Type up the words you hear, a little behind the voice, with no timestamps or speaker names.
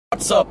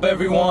What's up,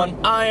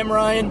 everyone? I am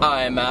Ryan.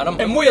 I am Adam.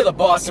 And we are the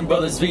Boston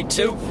Brothers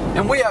V2.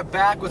 And we are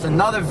back with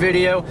another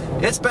video.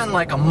 It's been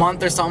like a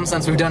month or something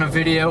since we've done a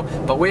video,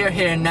 but we are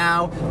here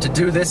now to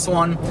do this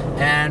one.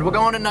 And we're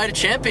going to Night of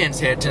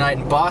Champions here tonight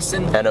in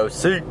Boston.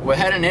 NOC. We're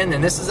heading in,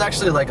 and this is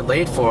actually like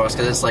late for us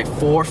because it's like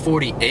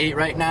 4:48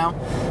 right now.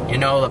 You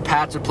know, the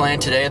Pats are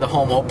playing today, the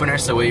home opener,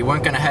 so we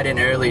weren't gonna head in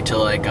early to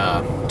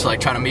try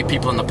to meet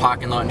people in the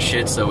parking lot and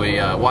shit. So we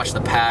watched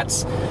the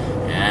Pats,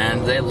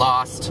 and they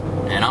lost.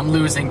 And I'm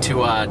losing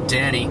to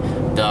Danny,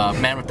 the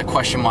man with the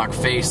question mark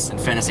face in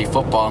fantasy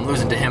football. I'm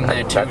losing to him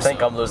there too. I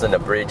think I'm losing to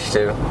Breach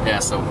too. Yeah,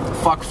 so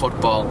fuck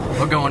football.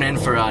 We're going in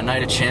for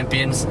Night of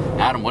Champions.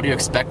 Adam, what do you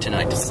expect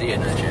tonight to see at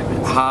Night of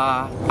Champions?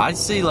 I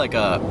see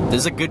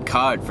there's a good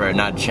card for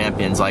Night of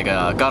Champions.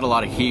 Got a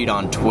lot of heat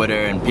on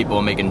Twitter and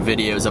people making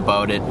videos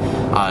about it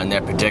and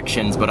their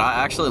predictions. But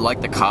I actually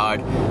like the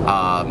card,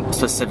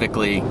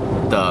 specifically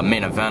the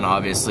main event,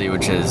 obviously,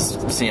 which is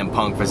CM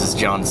Punk versus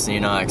John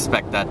Cena. I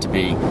expect that to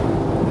be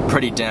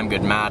pretty damn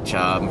good match.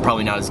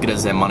 Probably not as good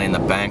as their Money in the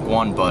Bank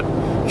one, but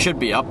should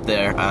be up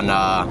there. And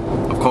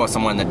of course,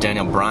 I'm wearing the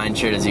Daniel Bryan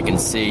shirt, as you can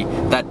see.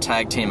 That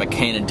tag team of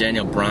Kane and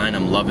Daniel Bryan,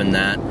 I'm loving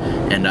that.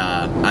 And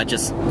I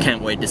just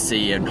can't wait to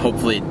see, and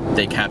hopefully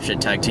they capture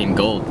tag team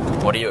gold.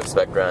 What do you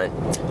expect, Ryan?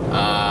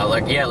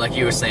 Like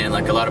you were saying,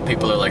 like a lot of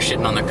people are like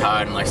shitting on the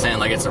card and like saying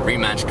like it's a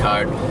rematch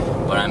card.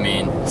 But I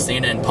mean,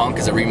 Cena and Punk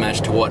is a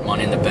rematch to what?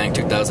 Money in the Bank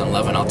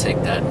 2011. I'll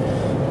take that.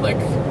 Like,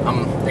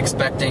 I'm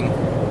expecting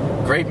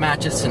great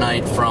matches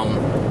tonight from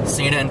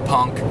Cena and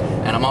Punk,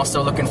 and I'm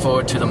also looking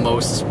forward to the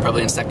most,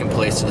 probably in second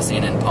place, to the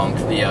Cena and Punk,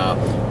 the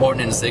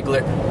Orton and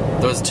Ziggler.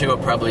 Those two are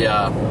probably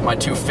my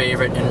two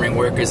favorite in-ring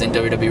workers in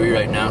WWE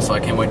right now, so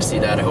I can't wait to see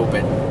that. I hope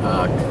it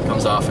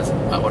comes off as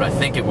what I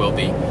think it will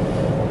be.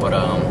 But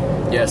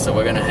yeah, so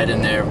we're gonna head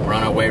in there. We're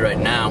on our way right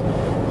now.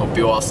 Hope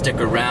you all stick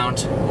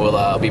around.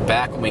 We'll be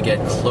back when we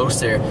get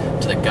closer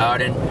to the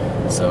Garden.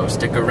 So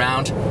stick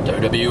around.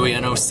 WWE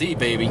NOC,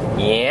 baby.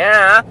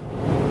 Yeah.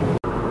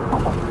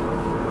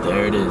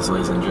 There it is,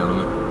 ladies and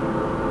gentlemen.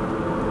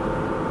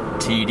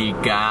 TD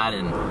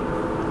Garden.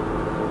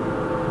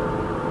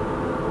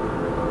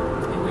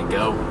 Here we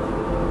go.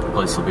 The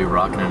place will be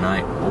rocking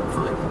tonight,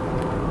 hopefully.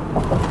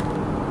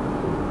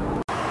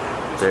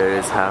 There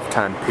is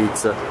halftime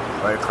pizza.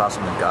 Right across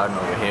from the Garden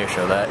over here,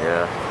 show that.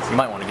 Yeah. You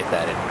might want to get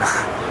that in.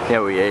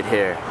 Yeah, we ate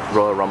here.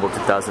 Royal Rumble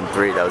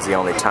 2003, that was the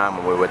only time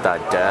when we were with our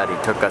dad. He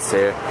took us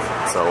here.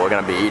 So we're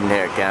going to be eating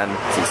here again.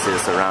 You see the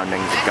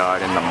surroundings, the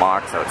garden, the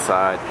marks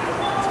outside.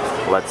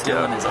 Let's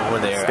go. Dylan is over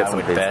there, let's get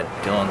some pizza. bet.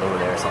 Dylan's over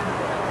there or something.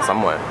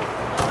 Somewhere.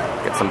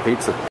 Get some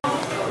pizza.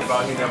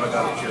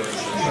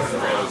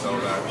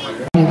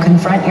 You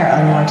confront your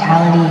own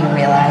mortality, you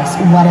realize,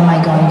 what am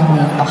I going to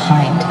leave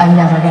behind? I'm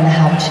never going to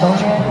have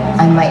children.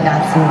 I might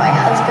not see my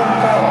husband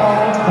grow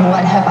old.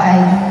 What have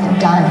I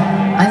done?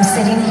 I'm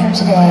sitting here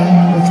today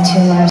with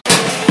tumors.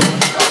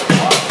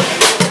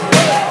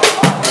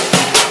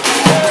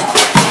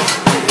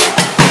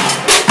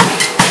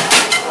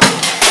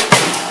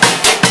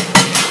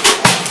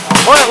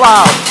 Play it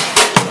loud.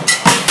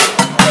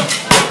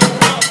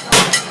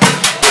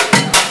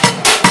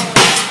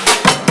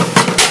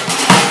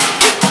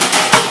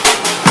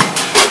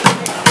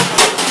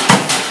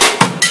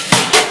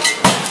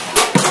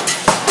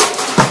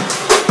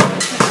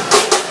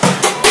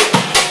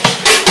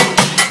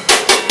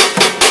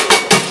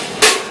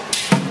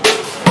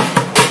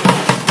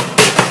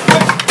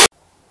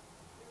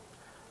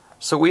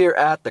 So we are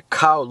at the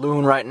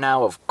Kowloon right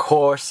now, of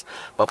course.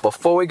 But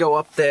before we go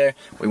up there,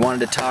 we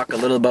wanted to talk a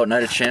little about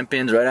Night of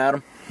Champions, right,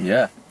 Adam?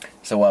 Yeah.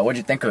 So what'd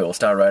you think of it? We'll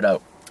start right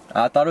out.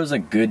 I thought it was a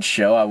good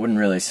show. I wouldn't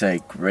really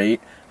say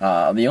great.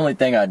 The only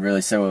thing I'd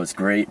really say was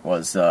great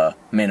was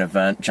main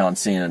event, John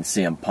Cena and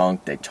CM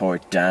Punk. They tore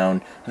it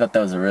down. I thought that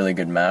was a really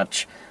good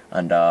match.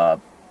 And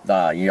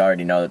you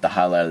already know that the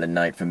highlight of the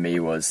night for me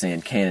was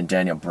seeing Kane and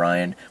Daniel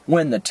Bryan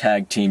win the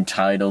tag team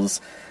titles.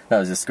 That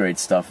was just great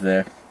stuff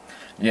there.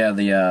 Yeah,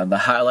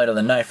 the highlight of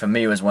the night for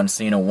me was when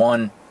Cena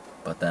won,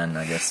 but then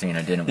I guess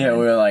Cena didn't win. Yeah, we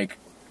were like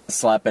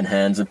slapping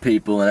hands with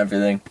people and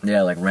everything.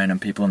 Yeah, like random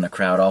people in the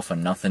crowd all for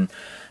nothing,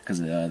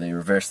 because they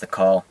reversed the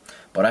call.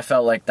 But I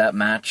felt like that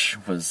match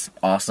was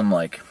awesome.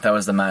 Like, that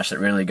was the match that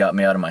really got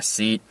me out of my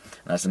seat.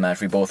 That's the match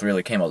we both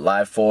really came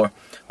alive for.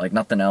 Like,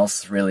 nothing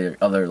else really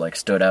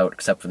stood out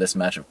except for this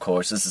match, of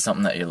course. This is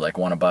something that you like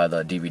want to buy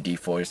the DVD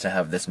for, is to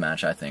have this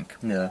match, I think.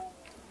 Yeah.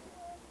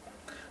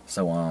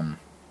 So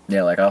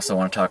yeah, like, I also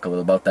want to talk a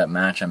little about that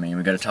match. I mean,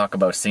 we got to talk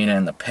about Cena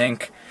in the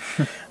pink.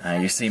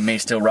 You see me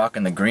still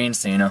rocking the green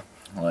Cena.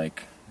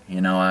 Like,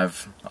 you know,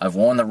 I've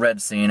worn the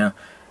red Cena.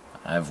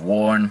 I've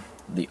worn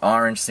the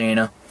orange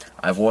Cena.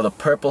 I've wore the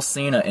purple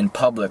Cena in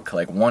public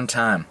like one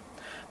time,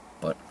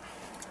 but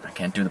I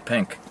can't do the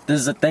pink. This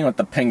is the thing with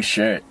the pink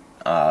shirt.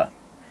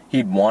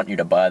 He'd want you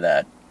to buy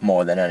that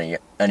more than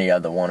any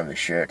other one of his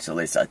shirts. At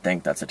least I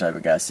think that's the type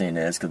of guy Cena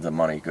is, because the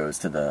money goes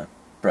to the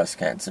breast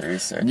cancer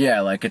research. Yeah,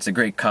 like, it's a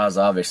great cause,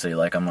 obviously.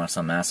 Like, I'm not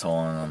some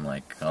asshole and I'm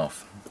like, oh,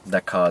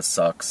 that cause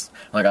sucks.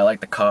 Like, I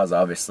like the cause,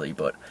 obviously,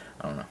 but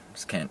I don't know.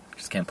 Just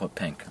can't put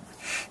pink.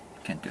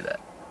 Can't do that.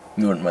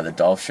 You wouldn't wear the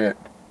Dolph shirt?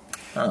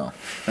 Oh.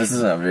 This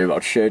isn't really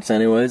about shirts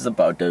anyways, it's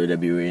about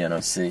WWE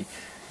NOC.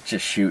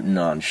 Just shooting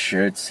on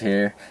shirts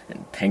here,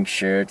 and pink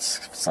shirts,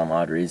 for some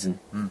odd reason.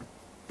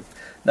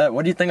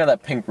 What do you think of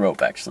that pink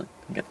rope, actually?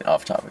 Get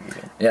off topic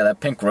again. Yeah, that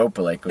pink rope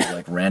like was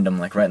like random,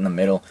 like right in the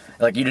middle.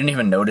 Like you didn't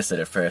even notice it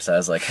at first. I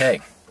was like,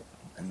 hey,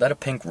 is that a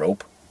pink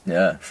rope?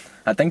 Yeah.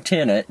 I think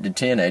did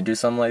TNA do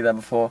something like that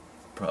before?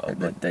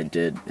 Probably. They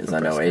did, because I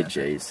know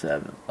AJ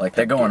said. Like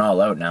they're going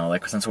all out now.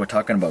 Like since we're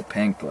talking about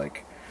pink,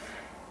 like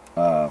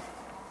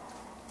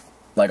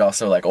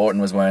also like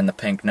Orton was wearing the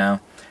pink now,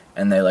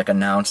 and they like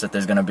announced that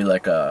there's gonna be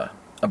like a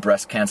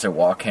breast cancer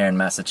walk here in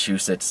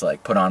Massachusetts,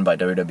 like put on by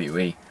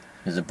WWE.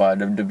 Is it by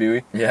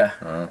WWE? Yeah,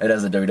 it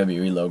has a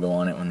WWE logo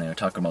on it when they were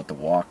talking about the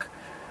walk.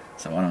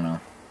 So I don't know,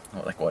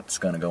 like what's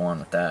gonna go on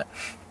with that.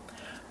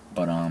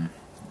 But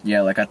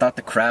yeah, like I thought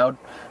the crowd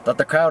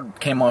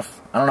came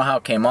off. I don't know how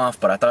it came off,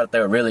 but I thought they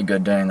were really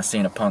good during the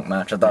Cena Punk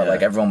match. I thought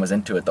like everyone was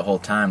into it the whole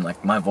time.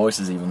 Like my voice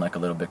is even like a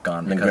little bit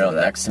gone because the girl of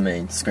that. next to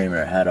me screaming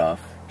her head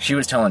off. She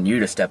was telling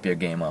you to step your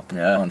game up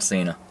on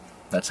Cena.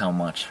 That's how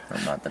much.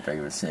 I'm not that big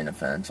of a Cena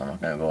fan, so I'm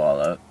not gonna go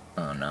all out.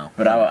 Oh no.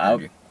 But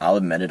I'll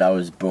admit it, I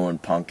was booing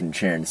Punk and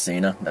cheering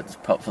Cena. That's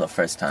for the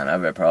first time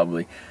ever,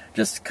 probably.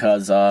 Just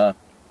because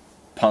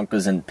Punk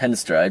was in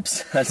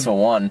pinstripes. That's for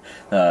one.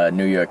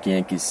 New York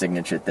Yankees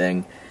signature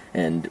thing.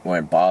 And we're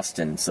in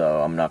Boston,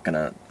 so I'm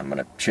gonna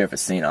cheer for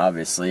Cena,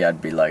 obviously.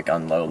 I'd be like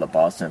unloyal to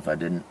Boston if I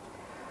didn't.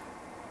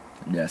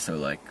 Yeah, so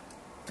like...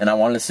 And I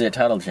wanted to see a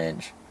title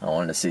change. I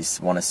wanted to see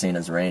one of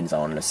Cena's reigns. I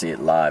wanted to see it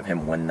live,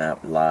 him win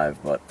that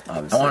live, but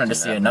obviously I wanted to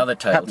see another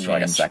title change.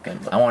 Like a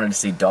second, I wanted to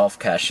see Dolph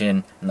cash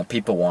in, and the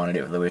people wanted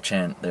it. They were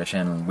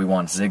chanting, "We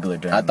want Ziggler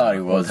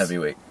during World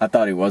Heavyweight." I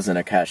thought he was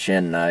gonna cash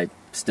in, and I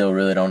still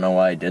really don't know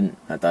why he didn't.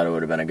 I thought it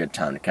would have been a good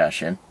time to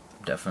cash in.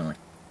 Definitely.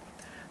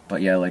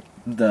 But yeah, like,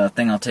 the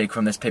thing I'll take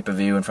from this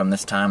pay-per-view and from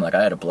this time, like,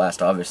 I had a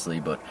blast, obviously,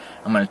 but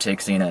I'm gonna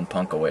take Cena and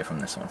Punk away from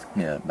this one.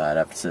 Yeah, but I'd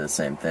have to say the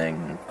same thing,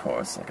 and of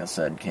course, like I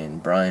said, Kane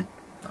and Bryan.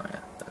 Oh yeah,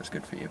 that was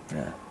good for you.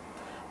 Yeah.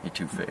 Your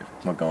two favorites.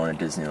 We're going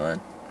to Disneyland.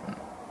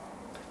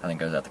 I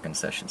think I was at the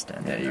concession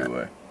stand. Yeah, you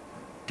were.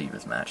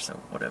 Divas match, so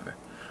whatever.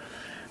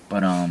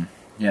 But,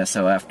 yeah,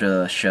 so after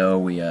the show,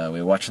 we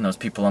were watching those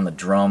people on the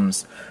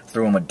drums,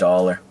 threw them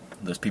 $1.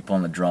 Those people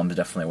on the drums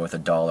definitely worth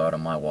 $1 out of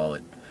my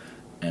wallet.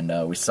 And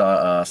we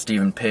saw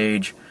Stephen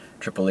Page,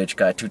 Triple H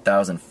guy,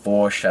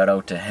 2004. Shout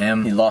out to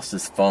him. He lost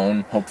his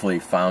phone. Hopefully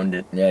he found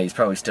it. Yeah, he's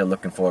probably still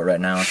looking for it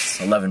right now. It's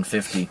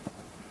 11:50.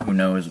 Who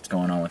knows what's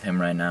going on with him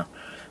right now.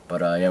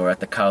 But yeah, we're at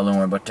the Kowloon.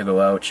 We're about to go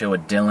out, chill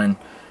with Dylan.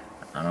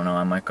 I don't know,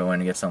 I might go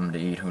in and get something to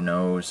eat. Who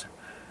knows?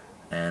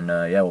 And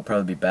yeah, we'll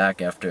probably be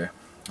back after.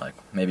 Like,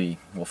 maybe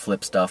we'll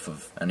flip stuff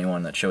of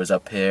anyone that shows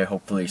up here.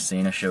 Hopefully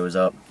Cena shows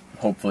up.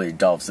 Hopefully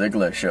Dolph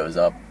Ziggler shows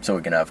up, so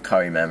we can have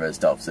Curry members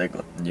Dolph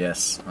Ziggler.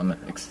 Yes, I'm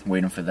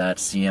waiting for that.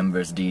 CM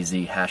vs.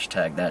 DZ,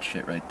 hashtag that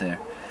shit right there.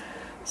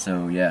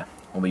 So yeah,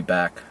 we'll be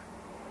back.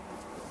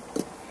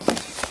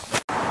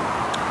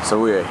 So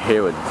we are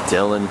here with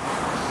Dylan.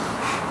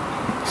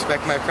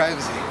 Respect my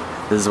privacy.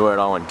 This is where it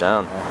all went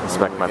down.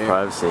 Respect my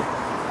privacy.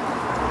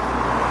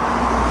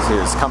 So he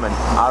was coming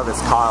out of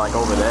his car, like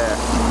over there,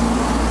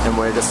 and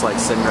we're just like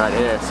sitting right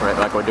here, so right,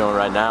 like we're doing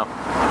right now.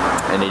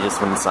 And he just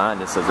wouldn't sign.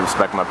 It says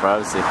respect my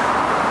privacy.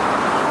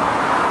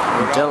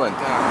 Dylan,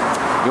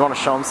 you want to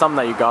show him something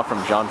that you got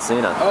from John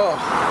Cena? Oh.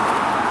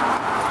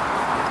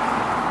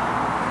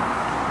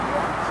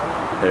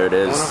 Here it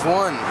is. One of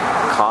one.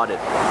 Caught it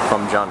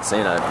from John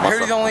Cena. I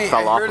heard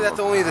that's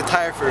only the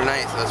tire for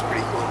tonight, so that's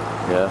pretty cool.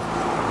 Yeah.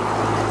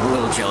 I'm a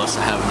little jealous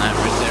of having that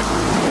right there.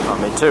 Oh,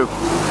 me too.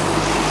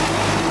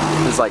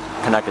 It's like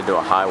connected to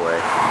a highway.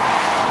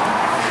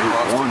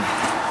 One.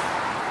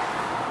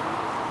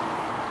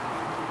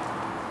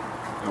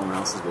 No one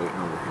else is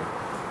waiting over here.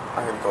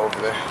 I'm gonna go over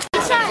there.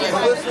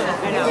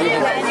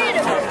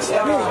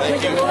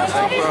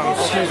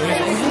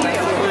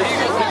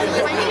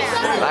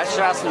 I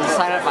should ask him to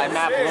sign up by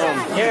Matt Bloom.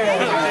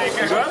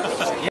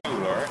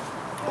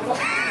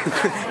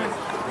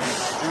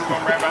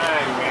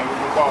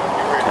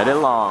 Head it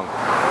long.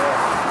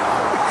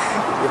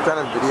 You've done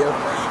a video?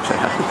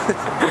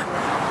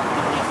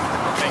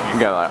 You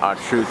got like our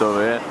truth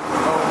over here.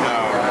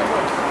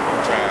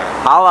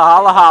 Holla,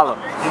 holla, holla.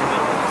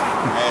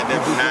 And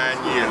that's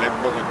 9 years. Let's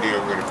book a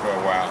deal with it for a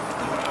while.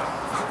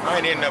 I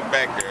ain't end up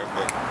back there,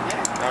 but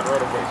not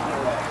right away.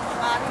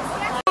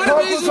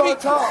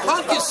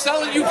 Punk is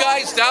selling you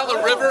guys down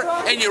the river,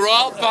 and you're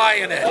all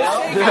buying it. You're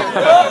all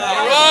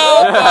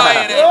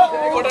buying it.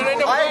 Put it in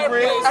the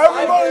fireplace.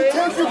 Everybody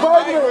take your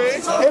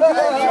vitamins.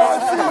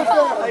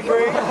 I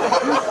agree.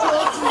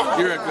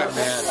 You're a good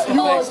man.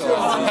 Thanks a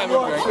lot. Have a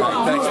great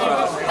night. Thanks,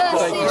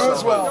 brother. Thank you so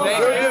much. Thank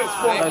you.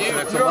 Thank you.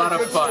 It's a lot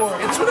of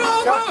fun. It's what it's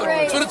all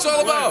about. It's what it's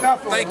all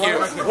about. Thank you.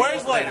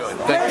 Where's Lady?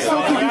 Thank you.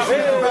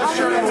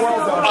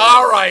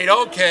 All right.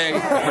 Okay.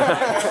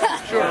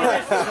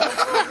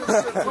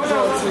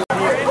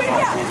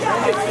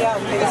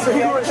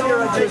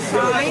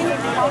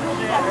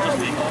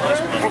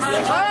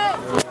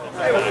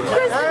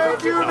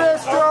 Thank you,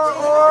 Mr.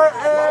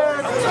 Orton.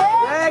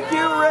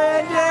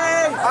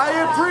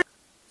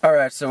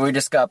 Alright, so we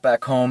just got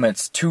back home.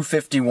 It's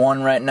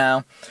 2:51 right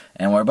now,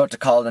 and we're about to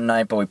call it a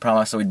night, but we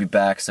promised that we'd be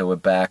back, so we're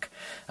back.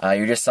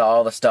 You just saw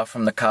all the stuff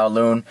from the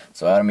Kowloon,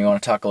 so Adam, you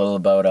want to talk a little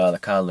about the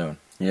Kowloon?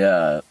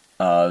 Yeah, it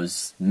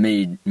was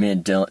me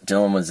and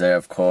Dylan was there,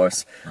 of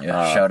course.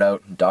 Yeah, shout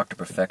out Dr.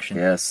 Perfection.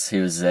 Yes, he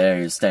was there.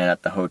 He was staying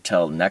at the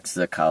hotel next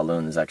to the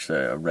Kowloon. There's actually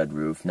a red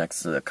roof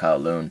next to the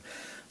Kowloon.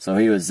 So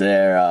he was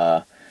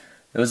there.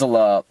 It was a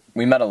lot.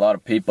 We met a lot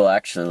of people,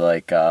 actually,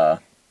 like,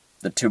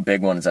 the two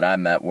big ones that I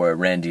met were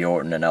Randy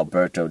Orton and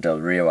Alberto Del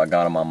Rio. I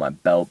got them on my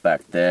belt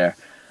back there.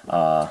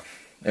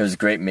 It was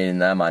great meeting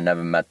them. I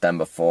never met them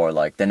before.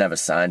 Like, they never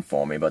signed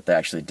for me, but they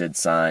actually did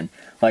sign.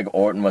 Like,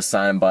 Orton was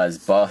signing by his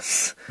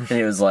bus. And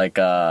he was like,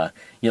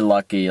 you're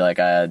lucky, like,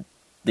 I had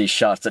these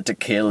shots of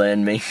tequila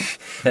in me,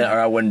 or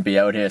I wouldn't be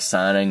out here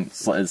signing.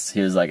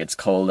 He was like, it's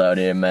cold out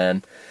here,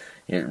 man.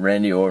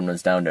 Randy Orton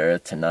was down to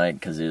earth tonight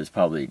because he was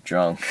probably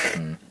drunk.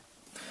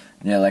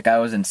 Yeah, like, I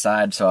was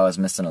inside, so I was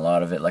missing a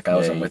lot of it. Like, I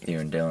wasn't with you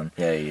and Dylan.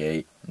 Yeah, he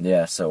ate.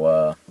 Yeah,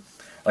 so,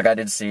 like, I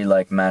did see,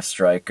 like, Matt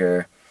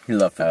Stryker. He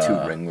left for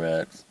 2 ring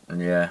rats.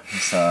 Yeah,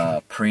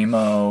 it's,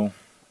 Primo.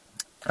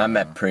 I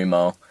met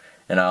Primo,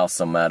 and I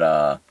also met,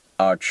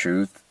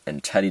 R-Truth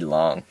and Teddy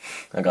Long.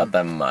 I got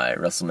them in my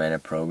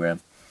WrestleMania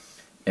program.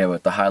 Yeah,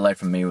 but the highlight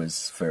for me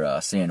was for,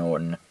 seeing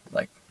Orton,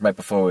 like, right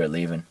before we were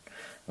leaving.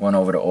 Went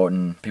over to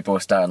Orton. People were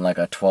starting like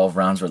a 12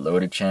 rounds were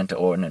loaded chant to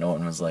Orton, and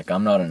Orton was like,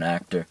 I'm not an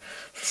actor.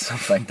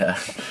 Stuff like that.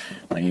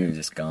 Like, he was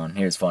just gone.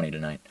 He was funny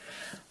tonight.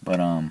 But,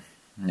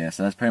 yeah,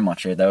 so that's pretty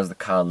much it. That was the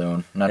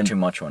Kowloon. Not too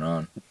much went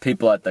on.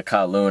 People at the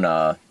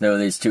Kowloon, there were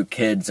these 2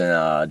 kids and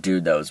a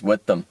dude that was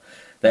with them.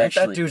 That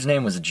dude's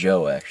name was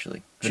Joe,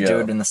 actually. The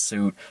dude in the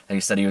suit, and he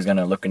said he was going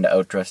to look into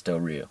outdress Del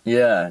Rio.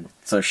 Yeah,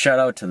 so shout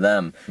out to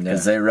them,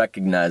 because they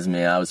recognized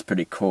me. I was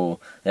pretty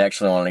cool. They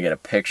actually wanted to get a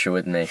picture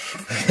with me.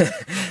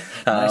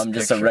 I'm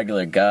just a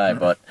regular guy,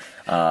 but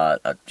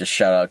just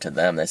shout out to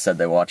them. They said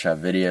they watch our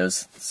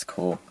videos. It's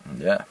cool.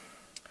 Yeah.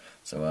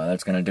 So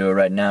that's going to do it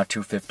right now,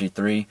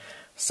 2:53.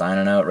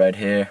 Signing out right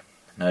here.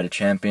 Night of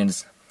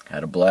Champions.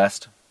 Had a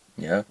blast.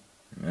 Yeah.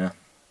 Yeah.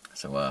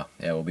 So,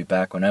 yeah, we'll be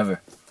back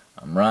whenever.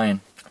 I'm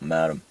Ryan. I'm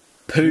Adam.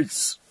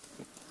 Peace.